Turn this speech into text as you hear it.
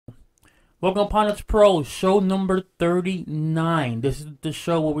Welcome to Podnutz Pro, show number 39. This is the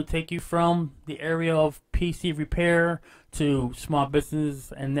show where we take you from the area of PC repair to small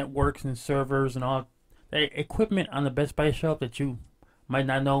business and networks and servers and all the equipment on the Best Buy shelf that you might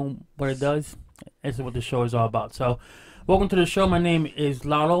not know what it does. This is what the show is all about. So, welcome to the show. My name is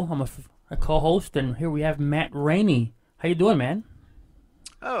Lalo. I'm a co-host, and here we have Matt Rainey. How you doing, man?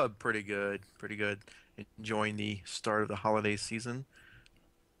 Oh, pretty good. Pretty good. Enjoying the start of the holiday season.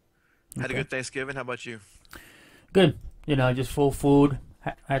 Had a Okay. good Thanksgiving. How about you? Good. Just full food.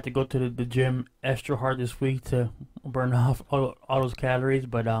 I had to go to the gym extra hard this week to burn off all those calories.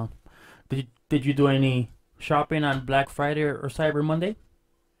 But did you do any shopping on Black Friday or Cyber Monday?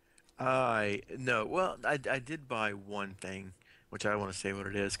 I no. Well, I did buy one thing, which I don't want to say what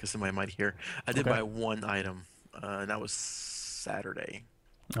it is because somebody might hear. I did Okay. buy one item, and that was Saturday.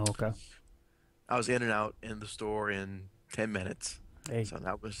 Oh, okay. I was in and out in the store in 10 minutes. Hey, So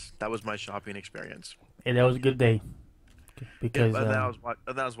that was my shopping experience. hey, that was a good day Yep, because and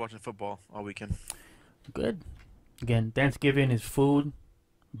then I was watching football all weekend. good. Again, Thanksgiving is food,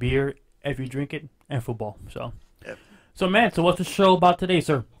 beer, if you drink it, and football. Yep. So man, so what's the show about today,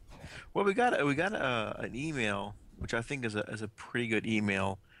 sir? Well, we got an email, which I think is a pretty good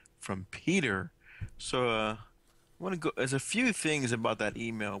email from Peter. So want to go. There's a few things about that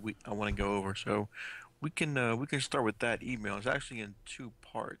email I want to go over. So we can start with that email. It's actually in two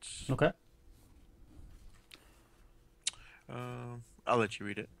parts. Okay. I'll let you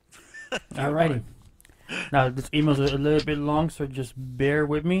read it if you don't Alrighty. mind. Now this email's a little bit long, so just bear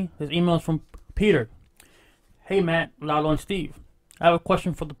with me. This email is from Peter. Hey Matt, Lalo, and Steve. I have a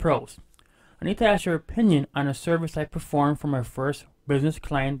question for the pros. I need to ask your opinion on a service I performed for my first business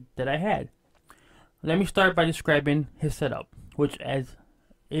client that I had. Let me start by describing his setup, which is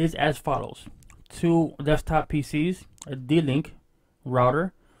as follows. Two desktop PCs, a D-Link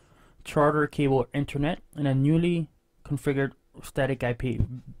router, charter cable internet, and a newly configured static IP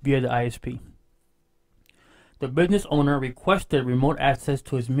via the ISP. The business owner requested remote access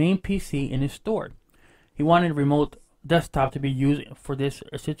to his main PC in his store. He wanted remote desktop to be used for this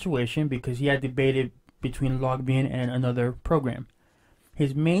situation because he had debated between Logmein and another program.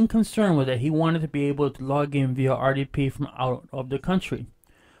 His main concern was that he wanted to be able to log in via RDP from out of the country,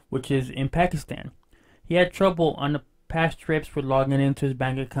 which is in Pakistan. He had trouble on the past trips with logging into his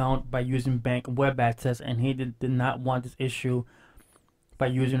bank account by using bank web access, and he did not want this issue by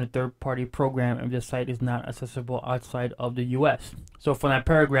using a third-party program if the site is not accessible outside of the U.S. So from that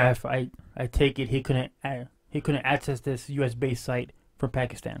paragraph, I take it he couldn't access this U.S.-based site from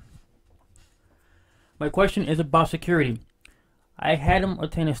Pakistan. My question is about security. I had him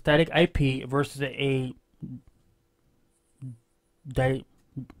obtain a static IP versus di-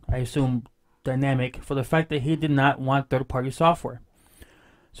 I assume dynamic for the fact that he did not want third-party software.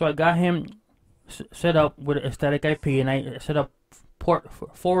 So I got him set up with a static IP, and I set up port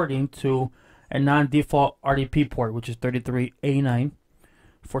forwarding to a non-default RDP port, which is 3389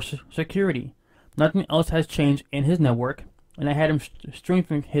 for security. Nothing else has changed in his network, and I had him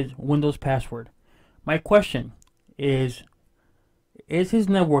strengthen his Windows password. My question is his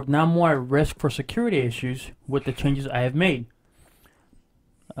network now more at risk for security issues with the changes I have made?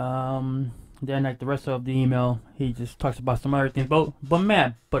 Then, like the rest of the email, he just talks about some other things. But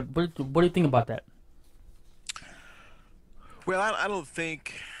Matt, what do you think about that? Well, I don't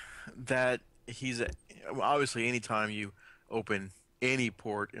think that well, obviously anytime you open any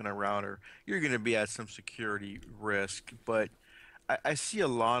port in a router, you're going to be at some security risk. But I see a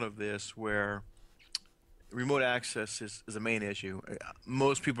lot of this where remote access is a main issue.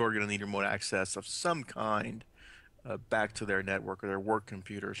 Most people are going to need remote access of some kind back to their network or their work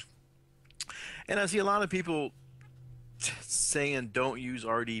computers. And I see a lot of people saying don't use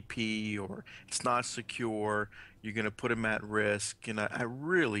RDP or it's not secure, you're going to put them at risk. And I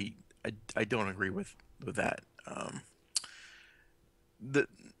really, I don't agree with that. The,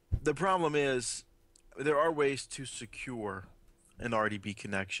 the problem is there are ways to secure an RDP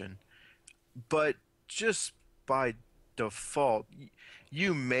connection, but just by default,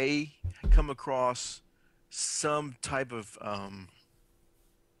 you may come across some type of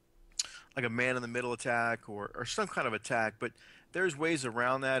like a man in the middle attack or some kind of attack, but there's ways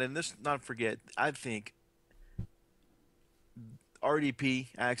around that. And this, not forget, I think RDP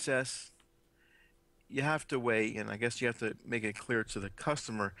access, you have to weigh, and I guess you have to make it clear to the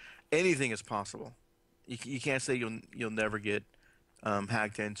customer, anything is possible. You can't say you'll never get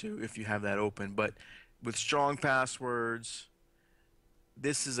hacked into if you have that open, but with strong passwords,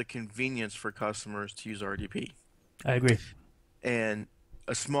 this is a convenience for customers to use RDP. I agree. And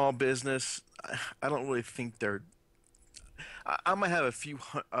a small business, I don't really think I might have a few,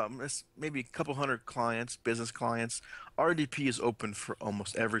 maybe a couple hundred clients, business clients. RDP is open for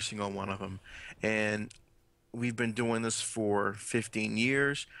almost every single one of them, and we've been doing this for 15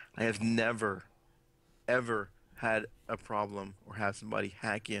 years. I have never, ever had a problem or had somebody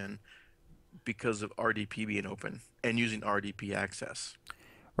hack in because of RDP being open and using RDP access.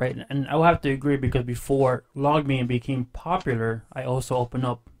 Right, and I will have to agree because before LogMeIn became popular, I also opened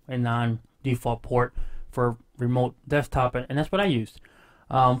up a non-default port for remote desktop, and that's what I used.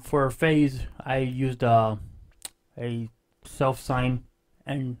 For Phase, I used a self-sign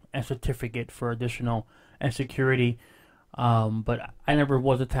and certificate for additional and security. But I never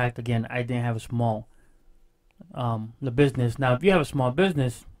was attacked again. I didn't have a small the business. Now, if you have a small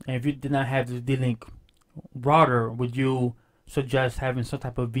business and if you did not have the D-Link router, would you suggest having some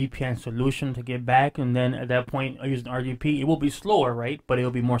type of VPN solution to get back? And then at that point, using RDP, it will be slower, right? But it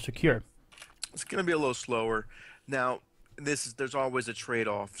will be more secure. It's going to be a little slower. Now, there's always a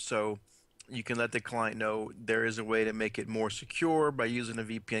trade-off. So you can let the client know there is a way to make it more secure by using a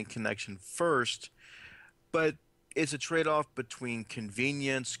VPN connection first, but it's a trade-off between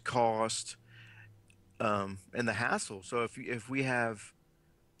convenience, cost, and the hassle. So if we have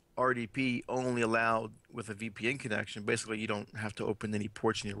RDP only allowed with a VPN connection, basically you don't have to open any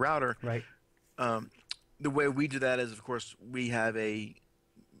ports in your router. Right. Um, the way we do that is, of course, we have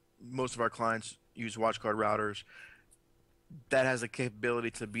most of our clients use WatchGuard routers that has the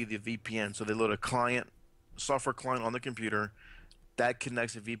capability to be the VPN. So they load a software client on the computer that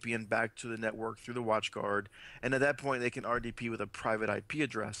connects a VPN back to the network through the WatchGuard, and at that point they can RDP with a private IP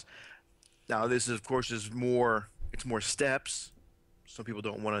address. Now this is, of course, it's more steps. Some people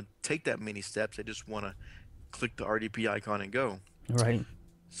don't want to take that many steps. They just want to click the RDP icon and go. Right.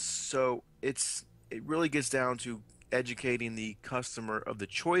 So it really gets down to educating the customer of the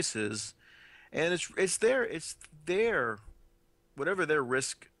choices, and it's their whatever their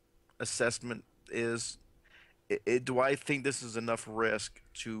risk assessment is. Do I think this is enough risk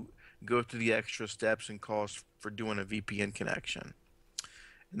to go through the extra steps and costs for doing a VPN connection?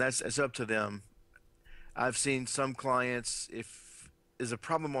 And it's up to them. I've seen some clients, if there's a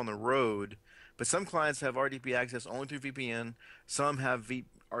problem on the road, but some clients have RDP access only through VPN. Some have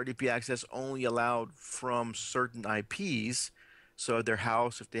RDP access only allowed from certain IPs. So at their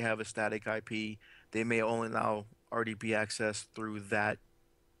house, if they have a static IP, they may only allow RDP access through that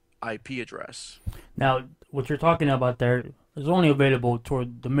IP address. Now, what you're talking about there is only available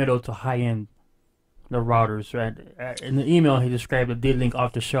toward the middle to high end the routers, right? In the email, he described a D-Link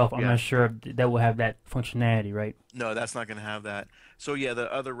off the shelf. I'm Yeah. not sure if that will have that functionality, right? No, that's not going to have that. So yeah,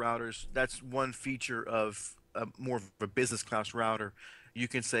 the other routers, that's one feature of more of a business class router. You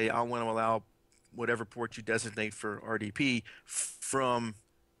can say, I want to allow whatever port you designate for RDP from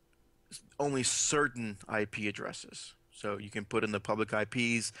only certain IP addresses. So you can put in the public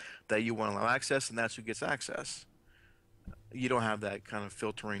IPs that you want to allow access, and that's who gets access. You don't have that kind of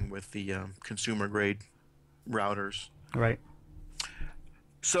filtering with the consumer grade routers. Right.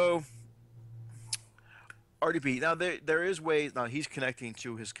 So RDP. Now there is ways. Now he's connecting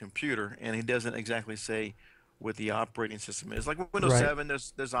to his computer, and he doesn't exactly say what the operating system is. Like Windows Right. 7,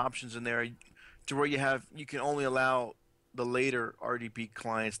 there's options in there to where you can only allow the later RDP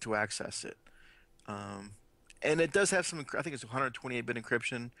clients to access it. Um, and it does have some. I think it's 128-bit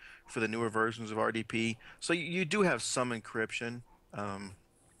encryption for the newer versions of RDP. So you do have some encryption. Um,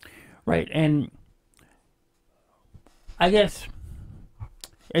 Right. And I guess,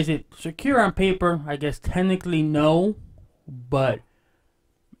 is it secure on paper? I guess technically no, but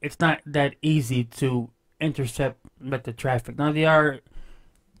it's not that easy to intercept like the traffic. Now they are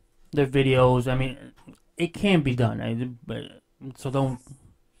the videos. I mean, it can be done. But so don't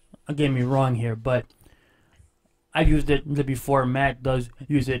get me wrong here. But I've used it before. Matt does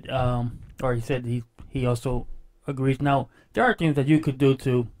use it. Or he said he also agrees. Now there are things that you could do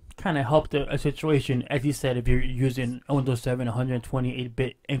to kind of help a situation. As he said, if you're using Windows 7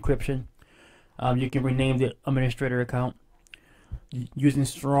 128-bit encryption, you can rename the administrator account using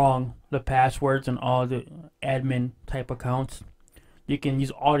strong the passwords and all the admin type accounts. You can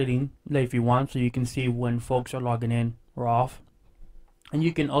use auditing if you want, so you can see when folks are logging in or off. And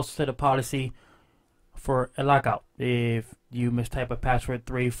you can also set a policy for a lockout. If you mistype a password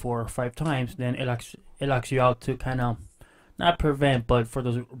 3, 4, or 5 times, then it locks you out to kind of not prevent, but for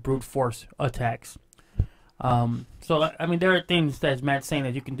those brute force attacks. So I mean, there are things that, as Matt's saying,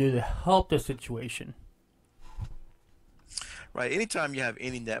 that you can do to help the situation. right. Anytime you have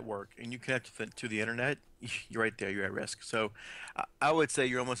any network and you connect to the internet, you're right there. You're at risk. So I would say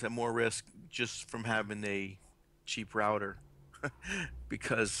you're almost at more risk just from having a cheap router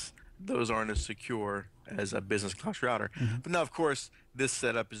because those aren't as secure as a business class router. Hmm. But now, of course, this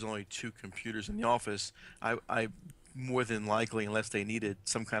setup is only two computers in the office. I more than likely, unless they needed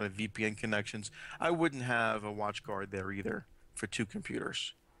some kind of VPN connections, I wouldn't have a watch guard there either for two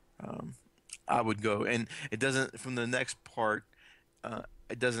computers. Um, I would go, and it doesn't, from the next part,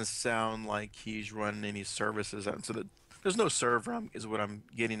 it doesn't sound like he's running any services. So that there's no server, is what I'm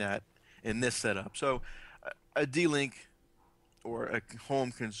getting at in this setup. So a D-Link or a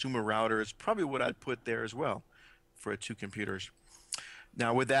home consumer router is probably what I'd put there as well for two computers.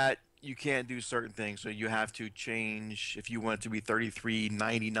 Now with that, you can't do certain things. So you have to change if you want it to be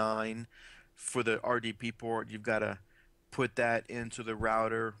 3399 for the RDP port. You've got to put that into the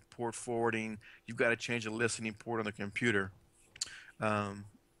router port forwarding. You've got to change the listening port on the computer. Um,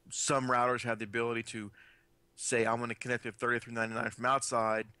 some routers have the ability to say I'm going to connect to 3399 from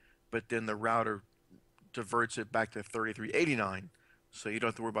outside, but then the router diverts it back to 3389, so you don't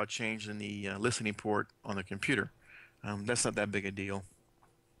have to worry about changing the listening port on the computer. That's not that big a deal.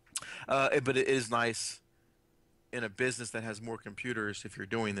 But it is nice in a business that has more computers, if you're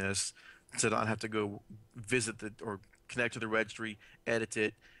doing this, to not have to go visit the or connect to the registry, edit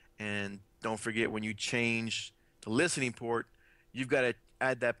it, and don't forget when you change the listening port, you've got to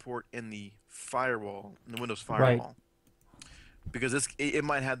add that port in the firewall, in the Windows Right. firewall, because it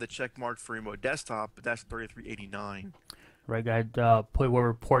might have the check mark for remote desktop, but that's 3389. Right, guys. Put what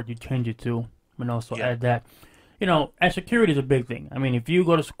report you change it to, and also Yeah. add that. And security is a big thing. I mean, if you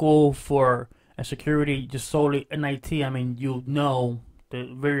go to school for a security just solely in IT, I mean, you know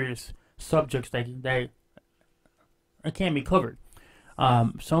the various subjects that can be covered.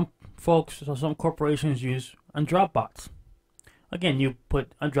 Some folks, so some corporations use Dropbox. Again, you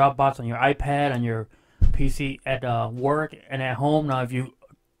put Dropbox on your iPad, on your PC at work and at home. Now, if you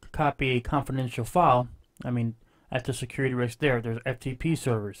copy a confidential file, I mean, that's the security risk there. There's FTP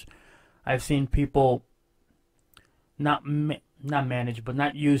servers. I've seen people not manage, but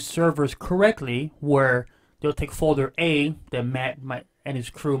not use servers correctly, where they'll take folder A that Matt might and his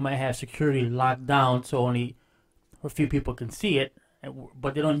crew might have security locked down, so only a few people can see it.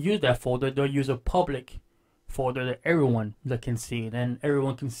 But they don't use that folder. They'll use a public folder that everyone that can see, and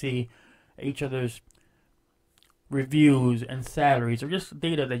everyone can see each other's reviews and salaries, or just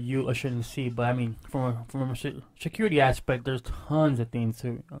data that you shouldn't see. But I mean, from a security aspect, there's tons of things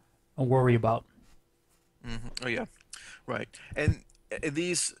to worry about. Oh yeah, right. And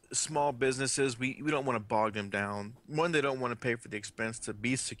these small businesses, we don't want to bog them down. One, they don't want to pay for the expense to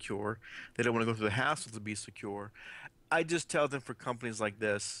be secure. They don't want to go through the hassle to be secure. I just tell them for companies like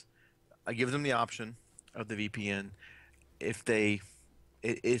this, I give them the option of the VPN. If they,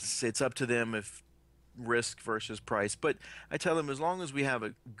 it's up to them if risk versus price. But I tell them as long as we have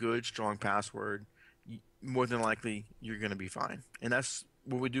a good, strong password, more than likely you're going to be fine. And that's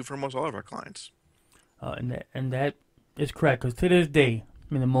what we do for almost all of our clients. And that is correct, because to this day,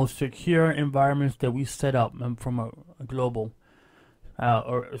 I mean, the most secure environments that we set up from a global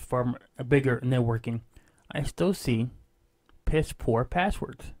or from a bigger networking, I still see piss poor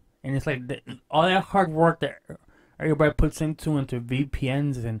passwords. And it's like all that hard work that everybody puts into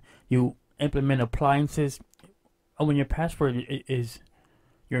VPNs, and you implement appliances. When your password is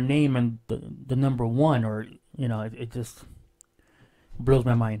your name and the number one, or it just blows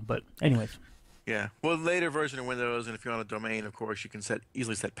my mind. But anyways. Yeah. Well, later version of Windows, and if you're on a domain, of course, you can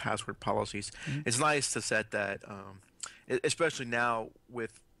easily set password policies. Mhm. It's nice to set that, especially now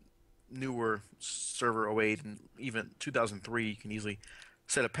with newer Server '08 and even 2003. You can easily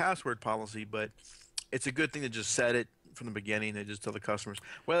set a password policy, but it's a good thing to just set it from the beginning and just tell the customers,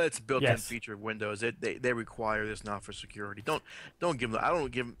 well, it's a built-in Yes. feature of Windows. They require this now for security. Don't give them. I don't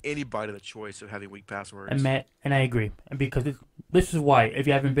give anybody the choice of having weak And passwords. Matt, and I agree, and because this is why, if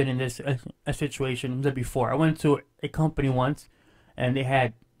you haven't been in this a situation before, I went to a company once, and they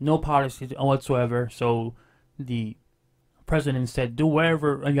had no policies whatsoever. So the president said, "Do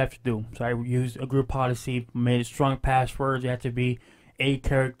whatever you have to do." So I used a group policy, made strong passwords. They had to be 8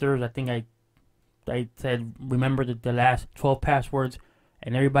 characters. I think I said, remember the last 12 passwords,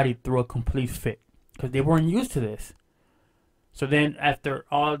 and everybody threw a complete fit because they weren't used to this. So then, after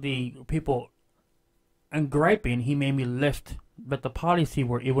all the people and griping, he made me lift, but the policy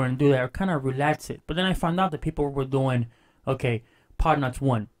where it wouldn't do that, or kind of relax it. But then I found out that people were doing, okay, Podnutz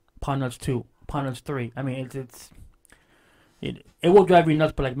 1, Podnutz 2, Podnutz 3. I mean, it will drive you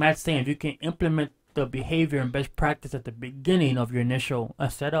nuts, but like Matt's saying, if you can implement the behavior and best practice at the beginning of your initial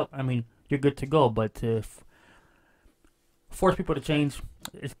setup, I mean, you're good to go. But to force people to change,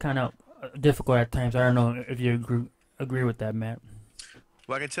 it's kind of difficult at times. I don't know if you agree with that, Matt.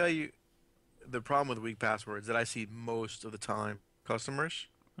 Well, I can tell you the problem with weak passwords that I see most of the time, customers,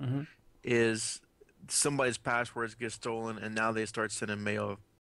 Mm-hmm. is somebody's passwords get stolen and now they start sending mail